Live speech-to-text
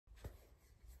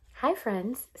Hi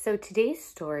friends, so today's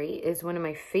story is one of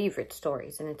my favorite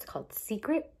stories and it's called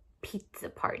Secret Pizza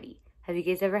Party. Have you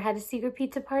guys ever had a secret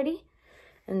pizza party?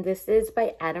 And this is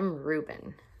by Adam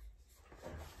Rubin.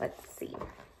 Let's see.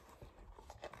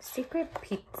 Secret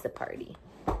Pizza Party.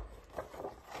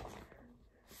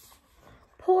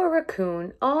 Poor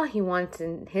raccoon, all he wants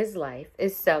in his life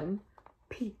is some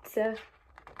pizza.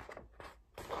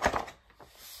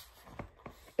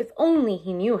 If only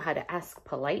he knew how to ask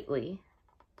politely.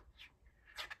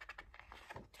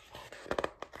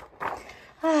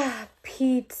 Ah,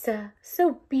 pizza.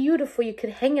 So beautiful you could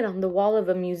hang it on the wall of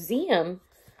a museum.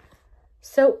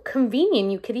 So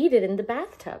convenient you could eat it in the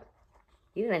bathtub.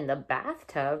 Eat it in the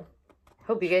bathtub?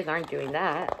 Hope you guys aren't doing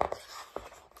that.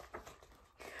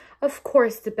 Of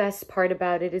course, the best part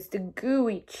about it is the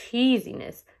gooey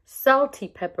cheesiness, salty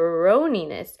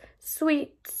pepperoniness,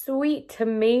 sweet, sweet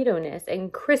tomato-ness,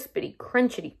 and crispity,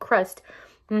 crunchity crust.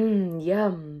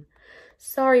 Yum.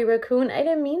 Sorry, raccoon, I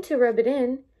didn't mean to rub it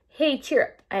in. Hey, cheer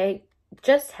up. I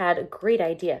just had a great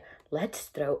idea. Let's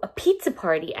throw a pizza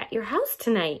party at your house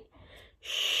tonight.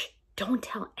 Shh, don't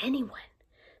tell anyone.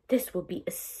 This will be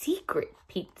a secret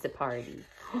pizza party.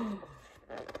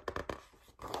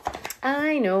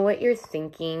 I know what you're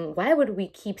thinking. Why would we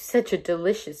keep such a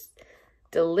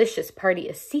delicious party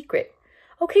a secret?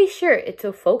 Okay, sure, it's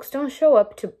so folks don't show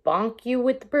up to bonk you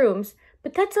with the brooms,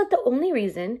 but that's not the only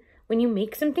reason. When you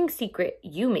make something secret,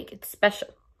 you make it special.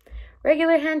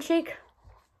 Regular handshake,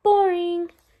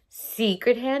 boring.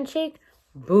 Secret handshake,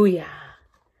 booyah.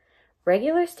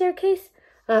 Regular staircase,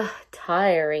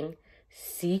 tiring.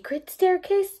 Secret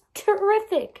staircase,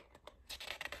 terrific.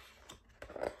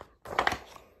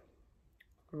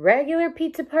 Regular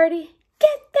pizza party,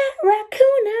 get that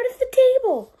raccoon out of the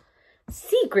table.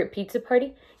 Secret pizza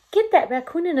party, get that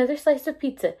raccoon another slice of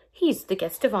pizza. He's the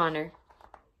guest of honor.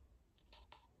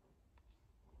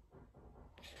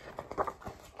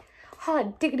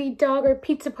 Hot diggity dog, our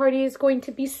pizza party is going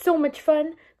to be so much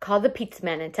fun. Call the pizza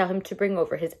man and tell him to bring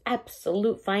over his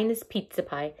absolute finest pizza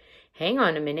pie. Hang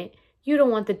on a minute. You don't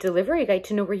want the delivery guy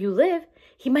to know where you live.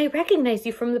 He might recognize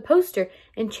you from the poster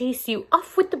and chase you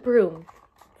off with the broom.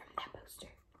 From that poster.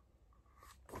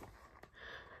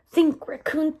 Think,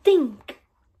 raccoon, think.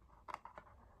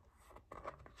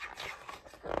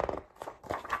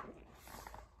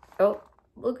 Oh,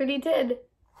 look what he did.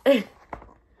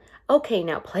 Okay,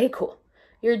 now play cool.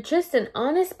 You're just an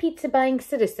honest pizza-buying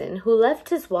citizen who left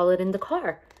his wallet in the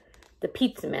car. The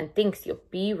pizza man thinks you'll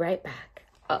be right back.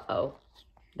 Uh-oh.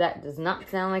 That does not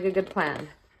sound like a good plan.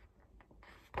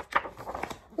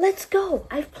 Let's go.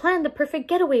 I've planned the perfect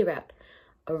getaway route.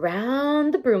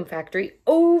 Around the broom factory,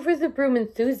 over the broom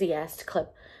enthusiast club,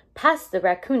 past the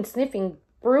raccoon-sniffing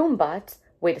broom bots.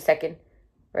 Wait a second.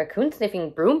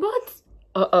 Raccoon-sniffing broom bots?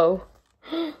 Uh-oh.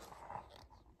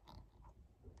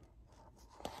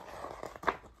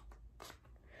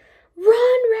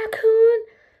 Run, raccoon!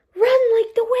 Run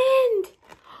like the wind!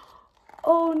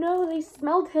 Oh no, they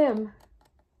smelled him.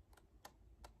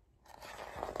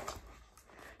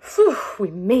 Phew,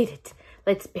 we made it.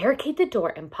 Let's barricade the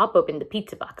door and pop open the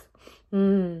pizza box.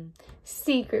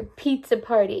 Secret pizza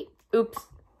party. Oops,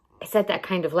 I said that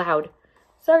kind of loud.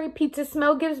 Sorry, pizza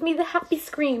smell gives me the happy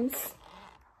screams.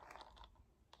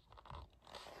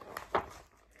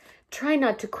 Try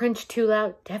not to crunch too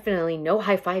loud. Definitely no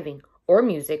high-fiving or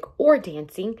music or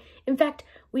dancing. In fact,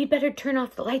 we'd better turn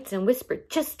off the lights and whisper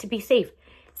just to be safe.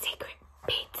 Secret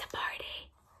pizza party.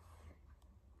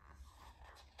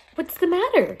 What's the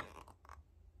matter?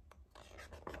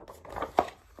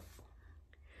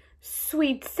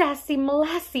 Sweet, sassy,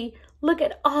 molassy, look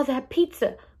at all that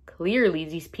pizza. Clearly,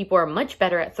 these people are much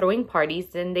better at throwing parties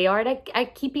than they are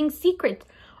at keeping secrets.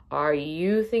 Are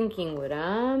you thinking what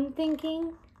I'm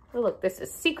thinking? Oh, look, this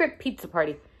is secret pizza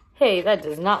party. Hey, that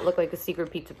does not look like a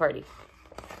secret pizza party.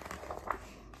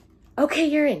 Okay,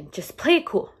 you're in. Just play it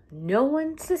cool. No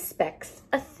one suspects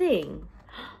a thing.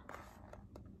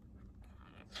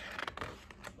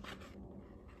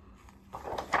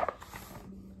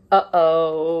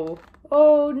 Uh-oh.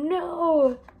 Oh,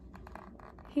 no.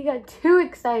 He got too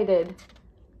excited.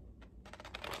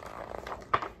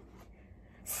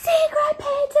 Secret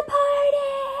pizza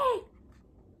party!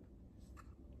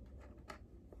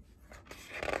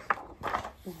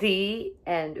 The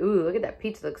end. Ooh, look at that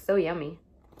pizza. Looks so yummy.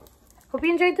 Hope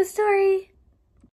you enjoyed the story.